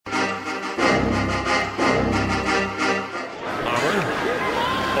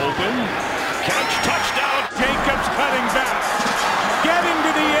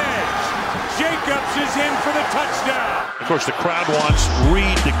touchdown. Of course, the crowd wants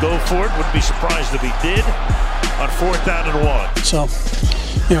Reed to go for it. Wouldn't be surprised if he did on 4th down and 1. So,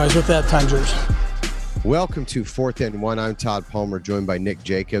 anyways, with that, time's yours. Welcome to 4th and 1. I'm Todd Palmer, joined by Nick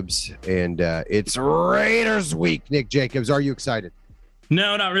Jacobs, and it's Raiders week. Nick Jacobs, are you excited?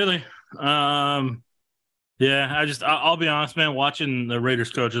 No, not really. Yeah, I'll be honest, man, watching the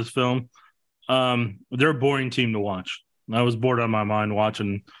Raiders coaches film, they're a boring team to watch. I was bored out of my mind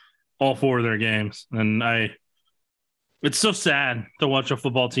watching all 4 of their games. And it's so sad to watch a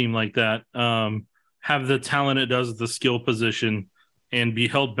football team like that have the talent it does at the skill position and be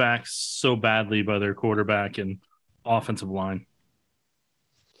held back so badly by their quarterback and offensive line.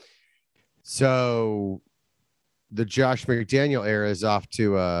 So the Josh McDaniel era is off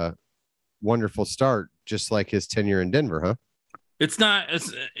to a wonderful start, just like his tenure in Denver, huh? He's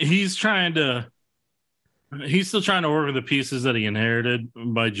still trying to work with the pieces that he inherited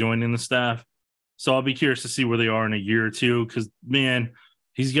by joining the staff. So I'll be curious to see where they are in a year or two. Cause man,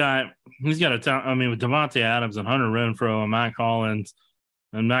 he's got a talent. I mean, with Devontae Adams and Hunter Renfrow and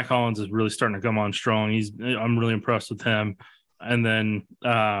Matt Collins is really starting to come on strong. I'm really impressed with him. And then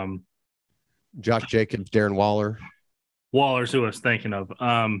Josh Jacobs, Darren Waller's who I was thinking of.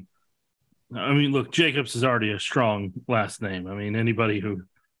 I mean, look, Jacobs is already a strong last name. I mean, anybody who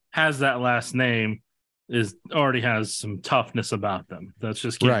has that last name already has some toughness about them. That's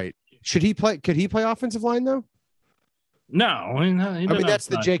just right. Could he play offensive line though? No, I mean that's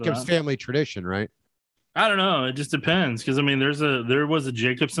the Jacobs family tradition, right? I don't know. It just depends because I mean, there was a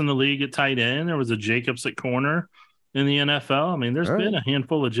Jacobs in the league at tight end. There was a Jacobs at corner in the NFL. I mean, there's been a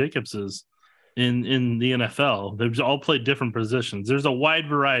handful of Jacobses in the NFL. They've all played different positions. There's a wide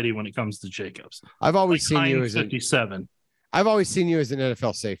variety when it comes to Jacobs. I've always seen you as 57. I've always seen you as an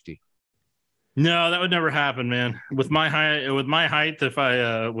NFL safety. No, that would never happen, man. With my height, if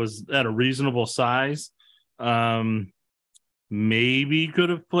I was at a reasonable size, maybe could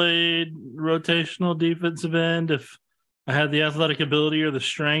have played rotational defensive end if I had the athletic ability or the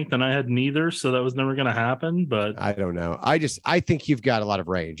strength, and I had neither, so that was never going to happen. But I don't know. I think you've got a lot of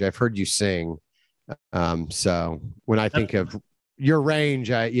range. I've heard you sing, so when I think of your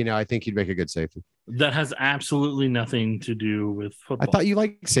range, I think you'd make a good safety. That has absolutely nothing to do with football. I thought you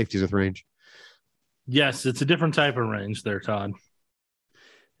liked safeties with range. Yes, it's a different type of range there, Todd.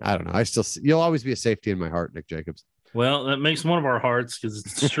 I don't know. You'll always be a safety in my heart, Nick Jacobs. Well, that makes one of our hearts because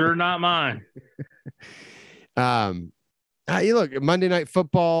it's sure not mine. You look, Monday Night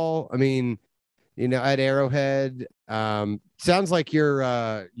Football. I mean, at Arrowhead. Sounds like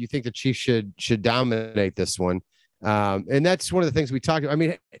you think the Chiefs should dominate this one, and that's one of the things we talked about. I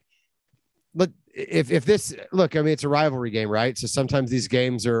mean, look, if this look, I mean, it's a rivalry game, right? So sometimes these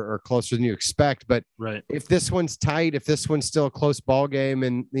games are closer than you expect. But right, if this one's tight, if this one's still a close ball game,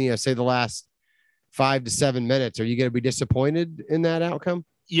 and say the last 5 to 7 minutes, are you going to be disappointed in that outcome?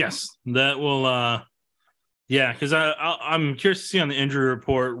 Yes, that will. Yeah, because I'm curious to see on the injury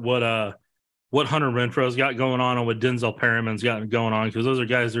report what Hunter Renfrow's got going on and what Denzel Perryman's got going on, because those are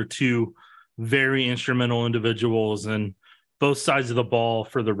guys that are two very instrumental individuals and both sides of the ball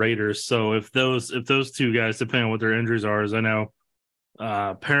for the Raiders. So if those two guys, depending on what their injuries are, as I know,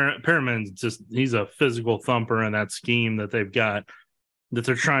 Perriman's he's a physical thumper in that scheme that they've got, that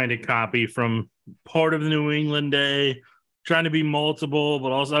they're trying to copy from part of the New England day, trying to be multiple,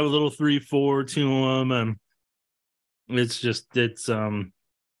 but also have a little 3-4 to them. And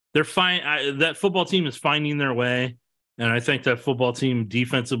they're fine. That football team is finding their way. And I think that football team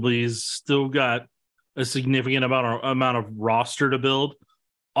defensively has still got a significant amount of roster to build.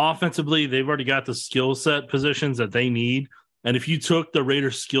 Offensively, they've already got the skill set positions that they need. And if you took the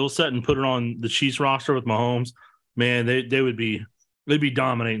Raiders skill set and put it on the Chiefs roster with Mahomes, man, they'd be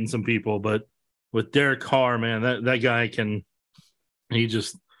dominating some people. But with Derek Carr, man, that guy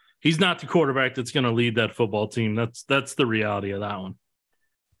he's not the quarterback that's going to lead that football team. That's the reality of that one.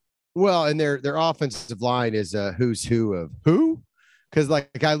 Well, and their offensive line is a who's who of who? Because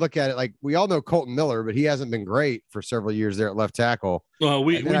like I look at it, like we all know Colton Miller, but he hasn't been great for several years there at left tackle. Well,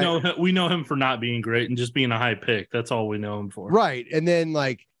 we know him for not being great and just being a high pick. That's all we know him for. Right. And then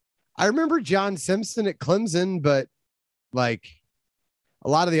like I remember John Simpson at Clemson, but like a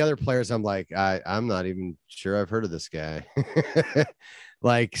lot of the other players, I'm like, I'm not even sure I've heard of this guy.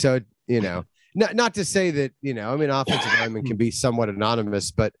 Like, so, not to say that, I mean, offensive linemen can be somewhat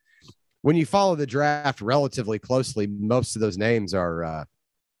anonymous, but when you follow the draft relatively closely, most of those names are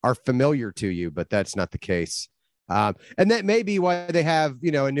familiar to you, but that's not the case. And that may be why they have,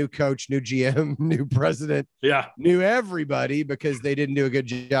 a new coach, new GM, new president, new everybody, because they didn't do a good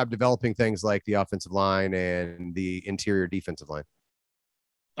job developing things like the offensive line and the interior defensive line.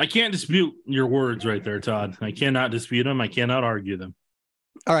 I can't dispute your words right there, Todd. I cannot dispute them. I cannot argue them.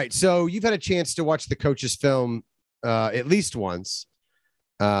 All right. So you've had a chance to watch the coach's film at least once,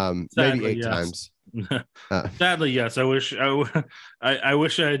 maybe 8 times. Sadly, yes. I wish I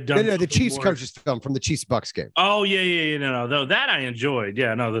had done. No, the Chiefs coach's film from the Chiefs Bucks game. Oh yeah. No, that I enjoyed.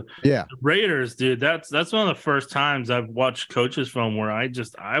 Yeah, no, the Raiders, dude. That's one of the first times I've watched coach's film where I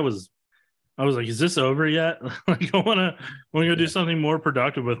was like, is this over yet? Like, I want to go do something more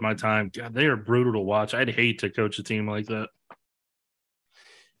productive with my time. God, they are brutal to watch. I'd hate to coach a team like that.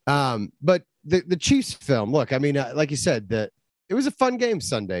 But the Chiefs film, look, I mean, like you said, it was a fun game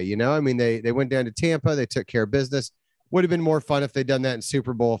Sunday. You know, I mean, they went down to Tampa, they took care of business. Would have been more fun if they'd done that in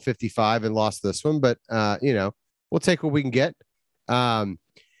Super Bowl 55 and lost this one, but you know, we'll take what we can get. A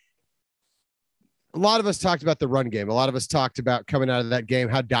lot of us talked about the run game. A lot of us talked about coming out of that game,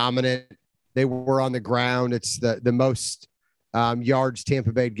 how dominant they were on the ground. It's the most yards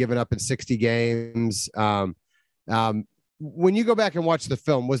Tampa Bay had given up in 60 games. When you go back and watch the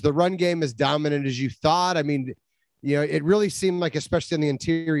film, was the run game as dominant as you thought? I mean, you know, it really seemed like, especially in the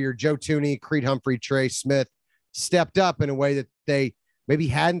interior, Joe Thuney, Creed Humphrey, Trey Smith stepped up in a way that they maybe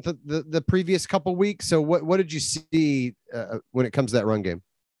hadn't the previous couple weeks. So what did you see when it comes to that run game?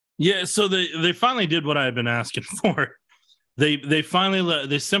 Yeah, so they finally did what I've been asking for. They finally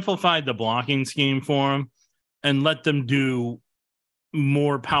they simplified the blocking scheme for them and let them do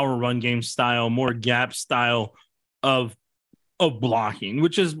more power run game style, more gap style of blocking,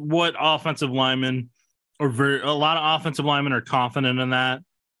 which is what offensive linemen a lot of offensive linemen are confident in that,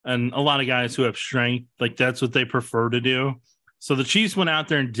 and a lot of guys who have strength, like that's what they prefer to do. So the Chiefs went out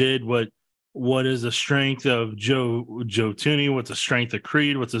there and did what is the strength of Joe Thuney, what's the strength of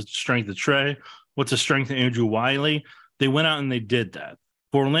Creed, what's the strength of Trey, what's the strength of Andrew Wiley. They went out and they did that.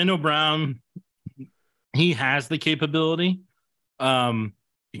 For Orlando Brown, he has the capability.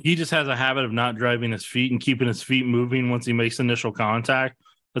 He just has a habit of not driving his feet and keeping his feet moving once he makes initial contact.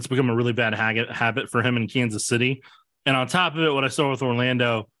 That's become a really bad habit for him in Kansas City. And on top of it, what I saw with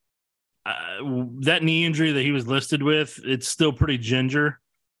Orlando, that knee injury that he was listed with, it's still pretty ginger.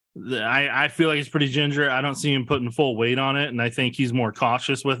 I feel like it's pretty ginger. I don't see him putting full weight on it, and I think he's more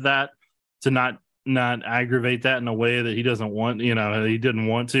cautious with that to not aggravate that in a way that he doesn't want, he didn't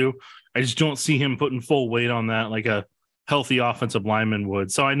want to. I just don't see him putting full weight on that like a healthy offensive lineman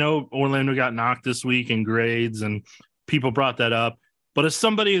would. So I know Orlando got knocked this week in grades, and people brought that up. But as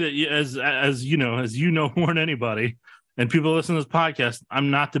somebody that, as you know more than anybody, and people listen to this podcast,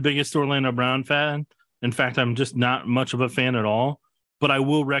 I'm not the biggest Orlando Brown fan. In fact, I'm just not much of a fan at all. But I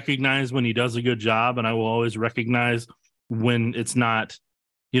will recognize when he does a good job, and I will always recognize when it's not,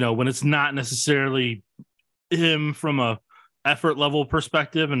 when it's not necessarily him from a effort level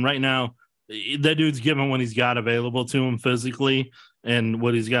perspective. And right now, that dude's given what he's got available to him physically, and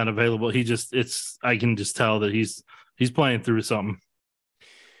what he's got available. I can just tell that he's playing through something.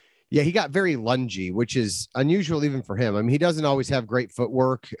 Yeah, he got very lungy, which is unusual even for him. I mean, he doesn't always have great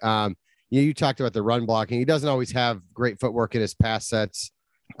footwork. You talked about the run blocking. He doesn't always have great footwork in his pass sets,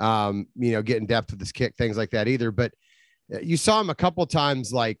 getting depth with his kick, things like that either. But you saw him a couple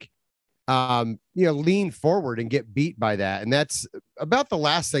times, lean forward and get beat by that. And that's about the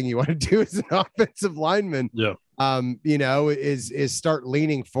last thing you want to do as an offensive lineman. Yeah. Is start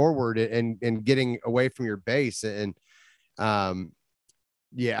leaning forward and getting away from your base. And,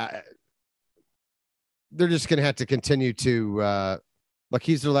 they're just going to have to continue to,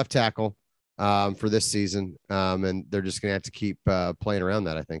 he's their left tackle for this season. And they're just going to have to keep playing around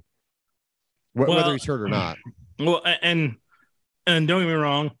that, I think, whether he's hurt or not. Well, and don't get me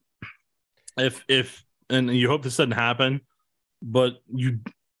wrong. If you hope this doesn't happen, but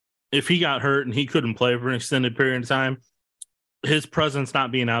if he got hurt and he couldn't play for an extended period of time, his presence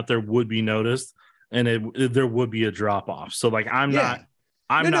not being out there would be noticed, and there would be a drop off. So I'm not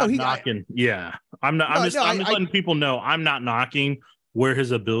knocking. I'm just letting people know I'm not knocking where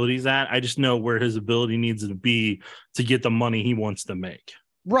his ability's at. I just know where his ability needs to be to get the money he wants to make.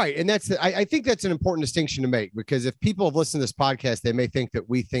 Right. And I think that's an important distinction to make, because if people have listened to this podcast, they may think that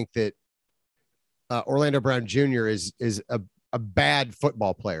we think that Orlando Brown Jr. is a bad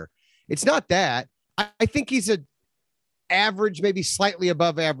football player. It's not that. I think he's a average, maybe slightly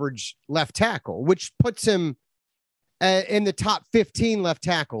above average left tackle, which puts him in the top 15 left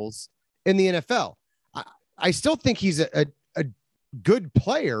tackles in the NFL. I still think he's a good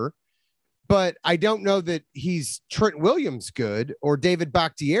player, but I don't know that he's Trent Williams good or David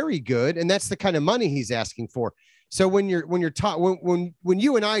Bakhtiari good, and that's the kind of money he's asking for. So when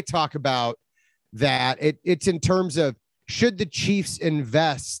you and I talk about that, it's in terms of, should the Chiefs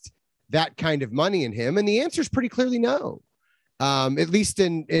invest that kind of money in him? And the answer is pretty clearly no. at least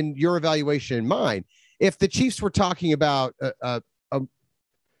in your evaluation and mine. If the Chiefs were talking about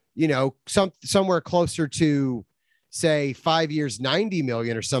somewhere closer to, say, 5 years, 90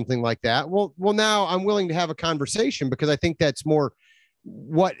 million or something like that, well, now I'm willing to have a conversation, because I think that's more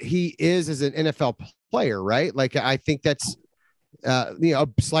what he is as an NFL player, right? Like, I think that's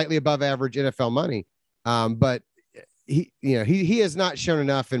slightly above average NFL money, but he has not shown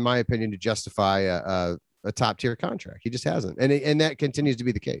enough, in my opinion, to justify a top tier contract. He just hasn't, and that continues to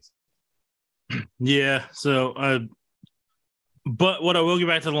be the case. Yeah. So, but what I will get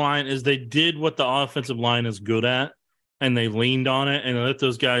back to the line is they did what the offensive line is good at, and they leaned on it and let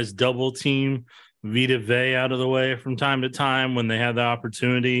those guys double team Vita Vea out of the way from time to time when they had the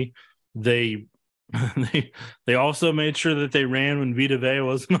opportunity. They also made sure that they ran when Vita Vea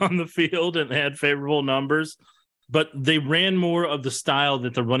wasn't on the field, and they had favorable numbers. But they ran more of the style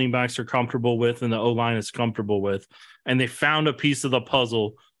that the running backs are comfortable with and the O-line is comfortable with. And they found a piece of the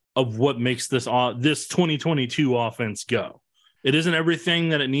puzzle of what makes this 2022 offense go. It isn't everything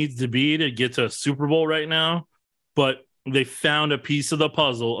that it needs to be to get to a Super Bowl right now, but they found a piece of the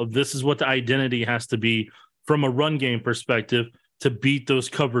puzzle of this is what the identity has to be from a run game perspective to beat those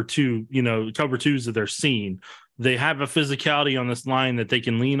cover twos that they're seeing. They have a physicality on this line that they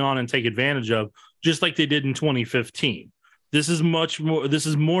can lean on and take advantage of, just like they did in 2015. This is more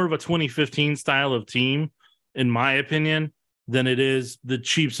of a 2015 style of team, in my opinion, than it is the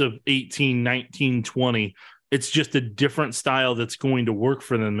Chiefs of 18, 19, 20. It's just a different style that's going to work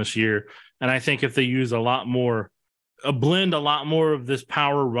for them this year. And I think if they use a lot more of this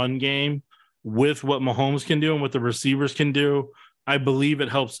power run game with what Mahomes can do and what the receivers can do, I believe it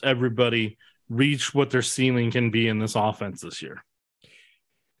helps everybody reach what their ceiling can be in this offense this year.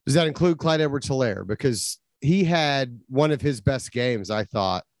 Does that include Clyde Edwards-Helaire? Because he had one of his best games, I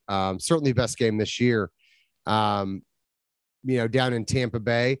thought, certainly best game this year, down in Tampa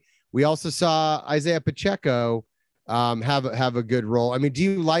Bay. We also saw Isaiah Pacheco have a good role. I mean, do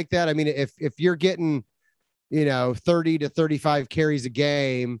you like that? I mean, if you're getting, 30 to 35 carries a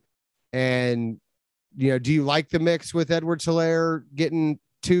game, and, do you like the mix with Edwards-Helaire getting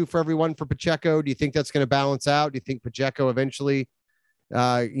 2 for every 1 for Pacheco? Do you think that's going to balance out? Do you think Pacheco eventually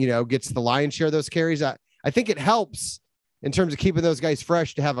gets the lion's share of those carries? I think it helps in terms of keeping those guys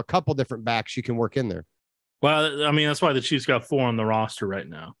fresh to have a couple different backs you can work in there. Well, I mean, that's why the Chiefs got 4 on the roster right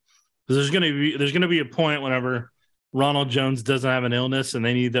now. Because there's going to be a point whenever Ronald Jones doesn't have an illness and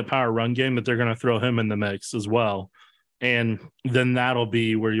they need that power run game that they're going to throw him in the mix as well. And then that'll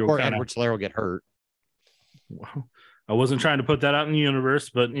be where you'll Edwards-Helaire will get hurt. Well, I wasn't trying to put that out in the universe,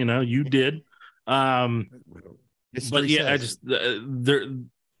 but you did. But yeah,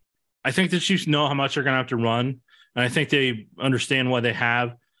 I think the Chiefs know how much they're going to have to run, and I think they understand why they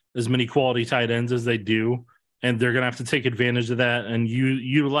have as many quality tight ends as they do, and they're going to have to take advantage of that and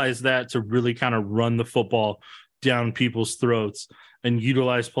utilize that to really kind of run the football down people's throats and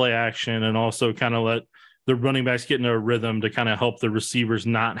utilize play action, and also kind of let the running backs get into a rhythm to kind of help the receivers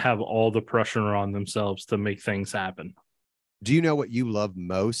not have all the pressure on themselves to make things happen. Do you know what you love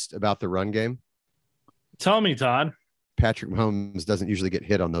most about the run game? Tell me, Todd. Patrick Mahomes doesn't usually get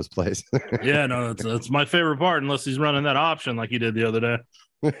hit on those plays. Yeah, no, that's my favorite part, unless he's running that option like he did the other day.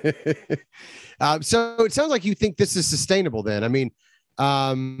 So it sounds like you think this is sustainable then. I mean,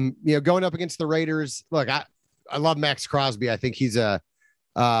 going up against the Raiders, look, I love Max Crosby. I think he's a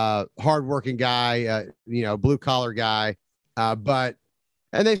hardworking guy, blue collar guy. And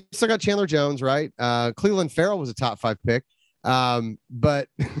they still got Chandler Jones, right? Cleveland Farrell was a top 5 pick. But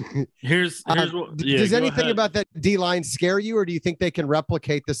here's what, does anything about that D line scare you, or do you think they can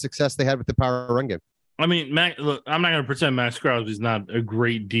replicate the success they had with the power run game? I mean, look, I'm not going to pretend Max Crosby's not a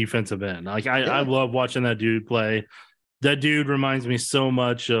great defensive end. Like I love watching that dude play. That dude reminds me so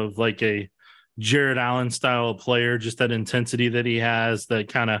much of like a Jared Allen style player, just that intensity that he has, that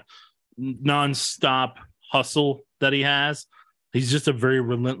kind of nonstop hustle that he has. He's just a very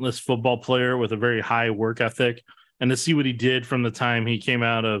relentless football player with a very high work ethic. And to see what he did from the time he came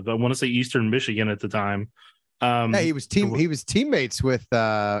out of, I want to say Eastern Michigan at the time. He was teammates with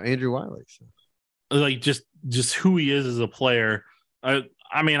Andrew Wiley. So. Like just who he is as a player. I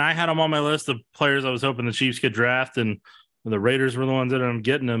mean, I had him on my list of players I was hoping the Chiefs could draft, and the Raiders were the ones that ended up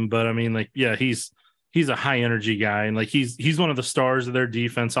getting him. But I mean, like, yeah, he's a high energy guy, and like he's one of the stars of their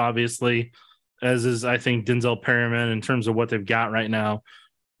defense, obviously, as is I think Denzel Perryman in terms of what they've got right now.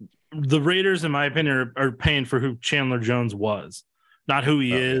 The Raiders, in my opinion, are paying for who Chandler Jones was, not who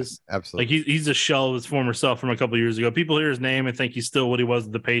he is. Absolutely. Like he's a shell of his former self from a couple of years ago. People hear his name and think he's still what he was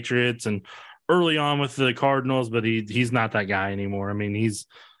with the Patriots and early on with the Cardinals, but he's not that guy anymore. I mean, he's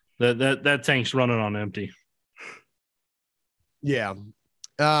that tank's running on empty. Yeah.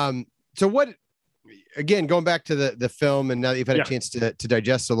 So what, again, going back to the film, and now that you've had a chance to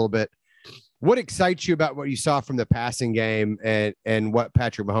digest a little bit, what excites you about what you saw from the passing game and what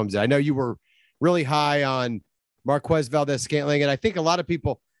Patrick Mahomes did? I know you were really high on Marquez Valdes-Scantling, and I think a lot of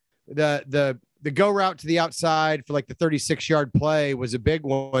people, the go route to the outside for like the 36-yard play was a big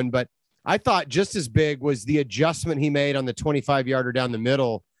one, but I thought just as big was the adjustment he made on the 25-yarder down the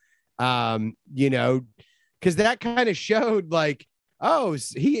middle. Because that kind of showed like, oh,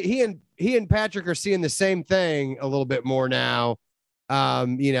 he and Patrick are seeing the same thing a little bit more now.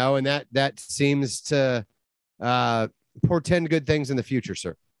 And that seems to portend good things in the future,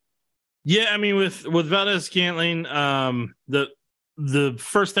 sir. Yeah, I mean, with Valdes-Scantling, the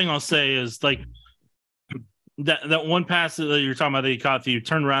first thing I'll say is like that one pass that you're talking about that he caught that you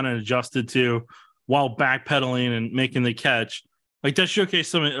turned around and adjusted to while backpedaling and making the catch. Like that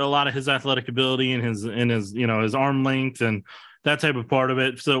showcased a lot of his athletic ability and his arm length and that type of part of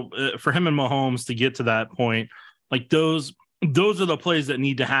it. So for him and Mahomes to get to that point, like those are the plays that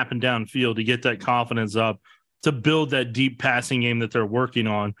need to happen downfield to get that confidence up, to build that deep passing game that they're working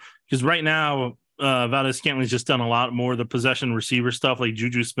on. Because right now, Valdes-Scantling's just done a lot more of the possession receiver stuff like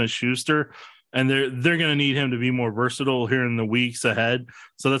Juju Smith-Schuster, and they're going to need him to be more versatile here in the weeks ahead.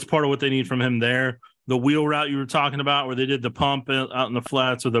 So that's part of what they need from him there. The wheel route you were talking about where they did the pump out in the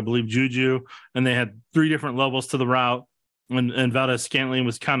flats with, I believe, Juju, and they had 3 different levels to the route, and Valdes-Scantling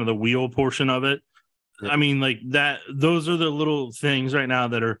was kind of the wheel portion of it. I mean, like that, those are the little things right now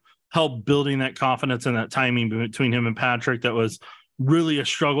that are help building that confidence and that timing between him and Patrick that was really a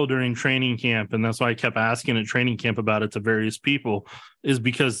struggle during training camp. And that's why I kept asking at training camp about it to various people, is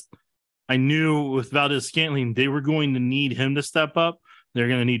because I knew with Valdes-Scantling, they were going to need him to step up. They're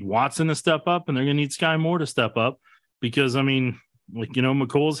going to need Watson to step up, and they're going to need Sky Moore to step up because, I mean,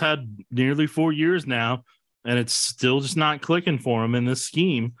 McColl's had nearly 4 years now, and it's still just not clicking for him in this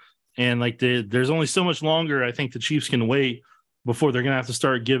scheme. And like there's only so much longer I think the Chiefs can wait before they're going to have to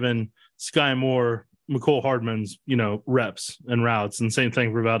start giving Sky Moore, Mecole Hardman's, reps and routes, and same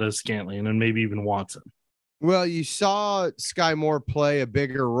thing for Valdes-Scantling and maybe even Watson. Well, you saw Sky Moore play a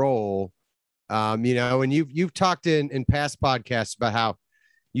bigger role, and you've talked in past podcasts about how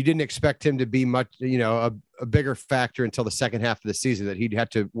you didn't expect him to be much, a bigger factor until the second half of the season, that he'd have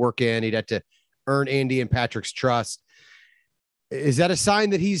to work in, he'd have to earn Andy and Patrick's trust. Is that a sign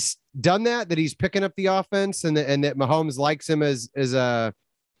that he's done that he's picking up the offense and that Mahomes likes him as a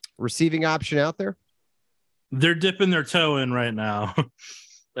receiving option out there? They're dipping their toe in right now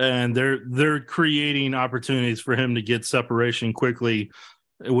and they're creating opportunities for him to get separation quickly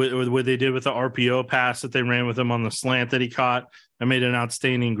with what they did with the RPO pass that they ran with him on the slant that he caught. I made an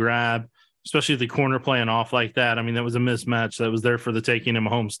outstanding grab, especially the corner playing off like that. I mean, that was a mismatch that was there for the taking, and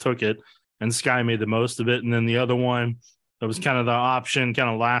Mahomes took it, and Sky made the most of it. And then the other one, that was kind of the option, kind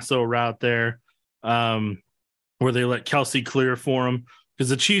of lasso route there, where they let Kelsey clear for him, because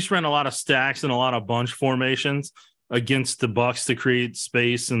the Chiefs ran a lot of stacks and a lot of bunch formations against the Bucs to create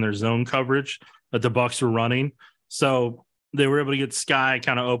space in their zone coverage that the Bucs were running. So they were able to get Sky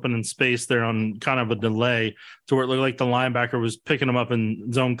kind of open in space there on kind of a delay to where it looked like the linebacker was picking him up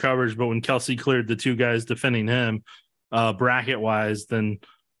in zone coverage. But when Kelsey cleared the 2 guys defending him bracket wise, then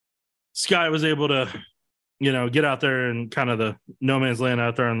Sky was able to, get out there and kind of the no man's land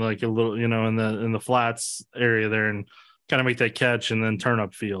out there and like a little, in the flats area there and kind of make that catch and then turn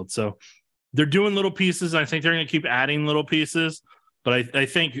up field. So they're doing little pieces. I think they're going to keep adding little pieces, but I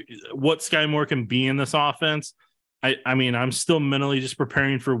think what Sky Moore can be in this offense, I mean, I'm still mentally just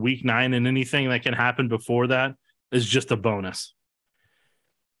preparing for week 9, and anything that can happen before that is just a bonus.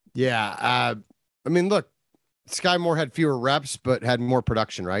 Yeah. I mean, look, Sky Moore had fewer reps, but had more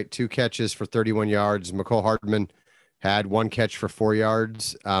production, right? 2 catches for 31 yards. Mecole Hardman had 1 catch for 4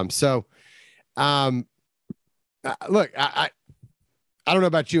 yards. Look, I don't know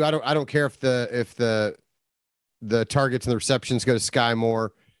about you. I don't care if the targets and the receptions go to Sky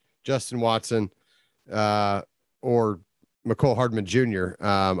Moore, Justin Watson, or Mecole Hardman Jr.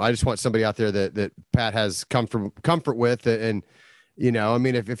 I just want somebody out there that Pat has comfort with, and I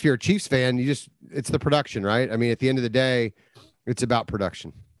mean, if you're a Chiefs fan, it's the production, right? I mean, at the end of the day, it's about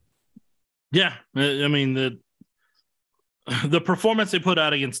production. Yeah. I mean, the performance they put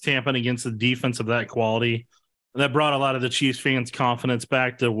out against Tampa and against the defense of that quality, that brought a lot of the Chiefs fans' confidence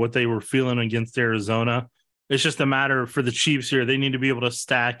back to what they were feeling against Arizona. It's just a matter for the Chiefs here. They need to be able to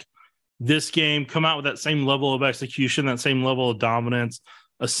stack this game, come out with that same level of execution, that same level of dominance,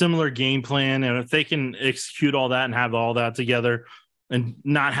 a similar game plan. And if they can execute all that and have all that together and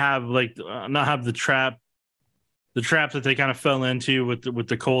not have the trap that they kind of fell into with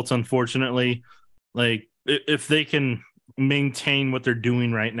the Colts, unfortunately, like if they can maintain what they're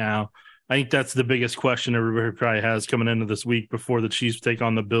doing right now? I think that's the biggest question everybody probably has coming into this week before the Chiefs take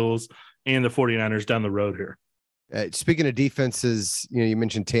on the Bills and the 49ers down the road here. Speaking of defenses, you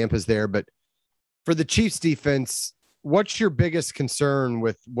mentioned Tampa's there, but for the Chiefs defense, what's your biggest concern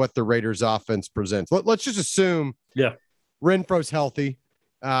with what the Raiders offense presents? Let's just assume Renfro's healthy,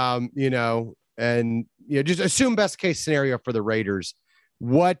 and just assume best case scenario for the Raiders.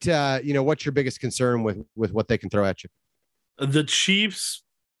 What's your biggest concern with what they can throw at you? The Chiefs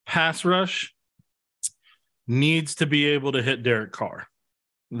pass rush needs to be able to hit Derek Carr.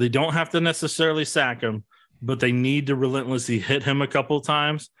 They don't have to necessarily sack him, but they need to relentlessly hit him a couple of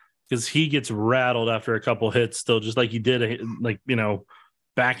times because he gets rattled after a couple hits still, just like he did,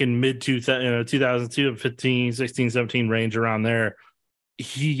 back in mid 2002, 15, 16, 17 range around there.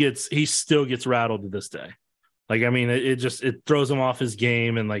 He still gets rattled to this day. It throws him off his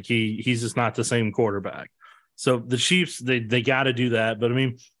game, and he's just not the same quarterback. So the Chiefs, they got to do that. But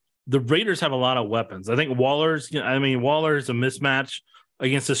the Raiders have a lot of weapons. I think Waller is a mismatch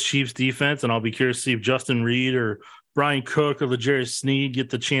against this Chiefs defense, and I'll be curious to see if Justin Reed or Brian Cook or L'Jarius Sneed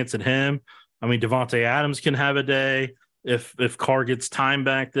get the chance at him. Devontae Adams can have a day if Carr gets time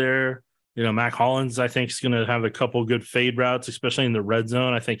back there. Mac Hollins, I think, is going to have a couple good fade routes, especially in the red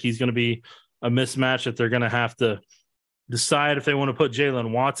zone. I think he's going to be a mismatch that they're going to have to decide if they want to put Jalen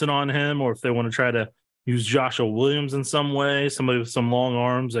Watson on him or if they want to try to use Joshua Williams in some way, somebody with some long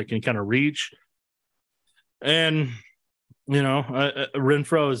arms that can kind of reach. And,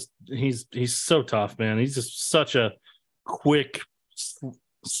 Renfro he's so tough, man. He's just such a quick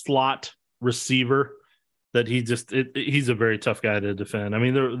slot receiver that he's a very tough guy to defend.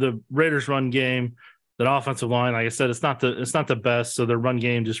 The Raiders run game, that offensive line, like I said, it's not the best. So their run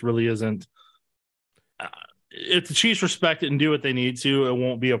game just really isn't. If the Chiefs respect it and do what they need to, it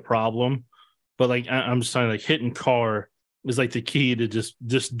won't be a problem. But I'm just saying, hitting Carr is the key to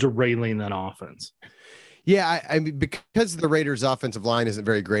just derailing that offense. Yeah, because the Raiders' offensive line isn't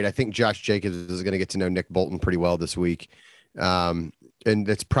very great, I think Josh Jacobs is going to get to know Nick Bolton pretty well this week. And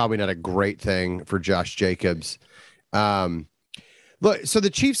that's probably not a great thing for Josh Jacobs. Look, so the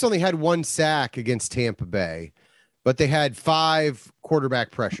Chiefs only had one sack against Tampa Bay, but they had 5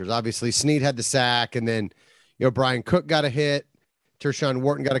 quarterback pressures. Obviously, Snead had the sack, and then Brian Cook got a hit. Tershawn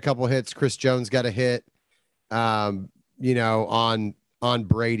Wharton got a couple hits. Chris Jones got a hit, on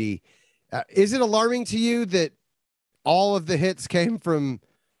Brady. Is it alarming to you that all of the hits came from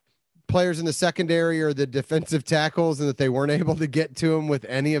players in the secondary or the defensive tackles and that they weren't able to get to them with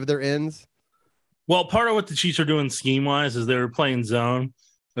any of their ends? Well, part of what the Chiefs are doing scheme-wise is they were playing zone,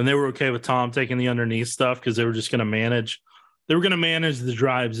 and they were okay with Tom taking the underneath stuff because they were just going to manage. They were going to manage the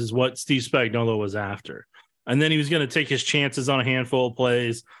drives is what Steve Spagnuolo was after. And then he was going to take his chances on a handful of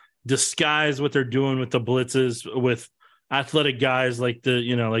plays, disguise what they're doing with the blitzes with athletic guys like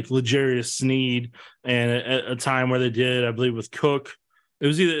L'Jarius Sneed, and at a time where they did, I believe, with Cook. It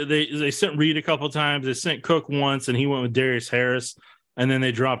was either they sent Reed a couple of times, they sent Cook once, and he went with Darius Harris, and then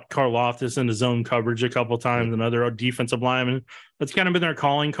they dropped Karlaftis into zone coverage a couple of times, another defensive lineman. That's kind of been their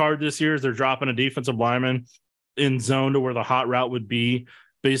calling card this year, is they're dropping a defensive lineman in zone to where the hot route would be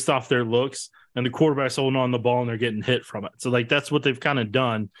based off their looks, and the quarterback's holding on the ball and they're getting hit from it. So that's what they've kind of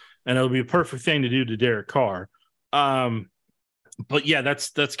done, and it'll be a perfect thing to do to Derek Carr. But yeah,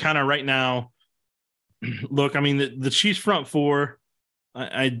 that's kind of right now. Look, the Chiefs front four.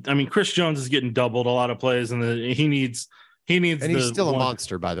 Chris Jones is getting doubled a lot of plays, and he needs. And he's still a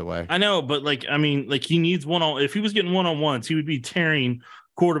monster, by the way. I know, but he needs one-on. If he was getting one-on-ones, he would be tearing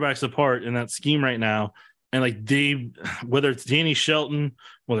quarterbacks apart in that scheme right now. And whether it's Danny Shelton,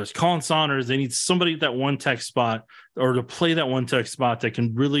 whether it's Colin Saunders, they need somebody at that one tech spot or to play that one tech spot that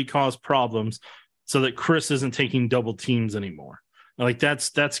can really cause problems, so that Chris isn't taking double teams anymore.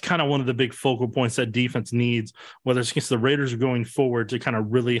 That's kind of one of the big focal points that defense needs, whether it's against the Raiders or going forward, to kind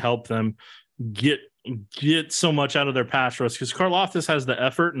of really help them get so much out of their pass rush, because Karlaftis has the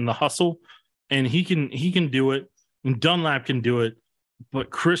effort and the hustle, and he can do it, and Dunlap can do it,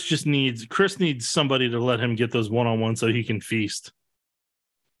 but Chris needs somebody to let him get those one-on-ones so he can feast.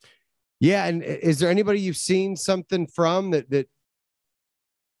 Yeah, and is there anybody you've seen something from that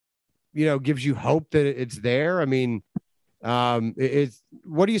gives you hope that it's there? It's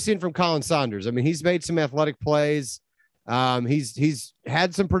what are you seeing from Colin Saunders? He's made some athletic plays. He's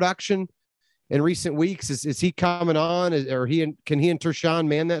had some production in recent weeks. Is he coming on, or can he and Tershawn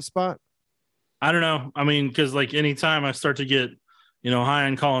man that spot? I don't know. Because anytime I start to get high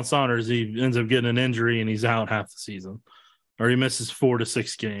on Colin Saunders, he ends up getting an injury and he's out half the season, or he misses 4 to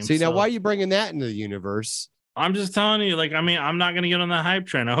 6 games. See, now why are you bringing that into the universe? I'm just telling you, I'm not going to get on that hype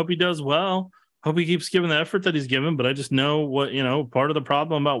train. I hope he does well. hope he keeps giving the effort that he's given, but I just know what, part of the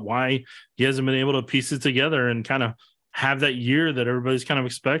problem about why he hasn't been able to piece it together and kind of have that year that everybody's kind of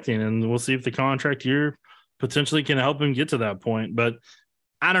expecting. And we'll see if the contract year potentially can help him get to that point. But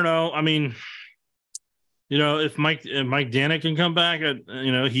I don't know. I mean, if Mike Danek can come back,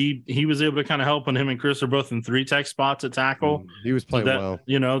 he was able to kind of help when him and Chris are both in 3-tech spots at tackle. He was playing well.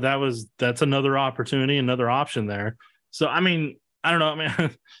 That's another opportunity, another option there. So, I mean, I don't know,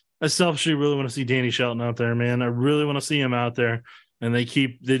 man. I selfishly really want to see Danny Shelton out there, man. I really want to see him out there, and they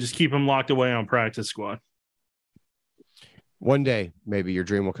just keep him locked away on practice squad. One day, maybe your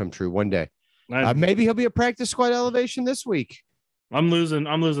dream will come true. One day, maybe he'll be a practice squad elevation this week. I'm losing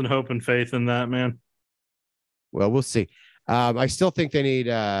hope and faith in that, man. Well, we'll see. I still think they need,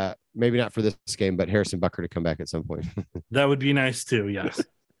 maybe not for this game, but Harrison Butker to come back at some point. That would be nice too. Yes.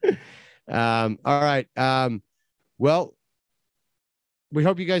 All right. Well, we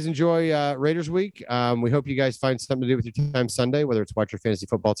hope you guys enjoy Raiders week. We hope you guys find something to do with your time Sunday, whether it's watch your fantasy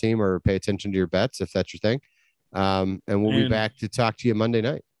football team or pay attention to your bets, if that's your thing. And we'll be back to talk to you Monday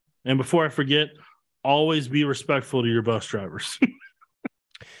night. And before I forget, always be respectful to your bus drivers.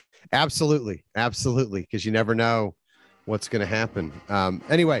 Absolutely. Because you never know what's going to happen.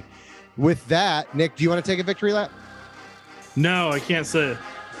 Anyway, with that, Nick, do you want to take a victory lap? No, I can't say it.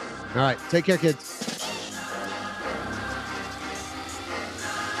 All right. Take care, kids.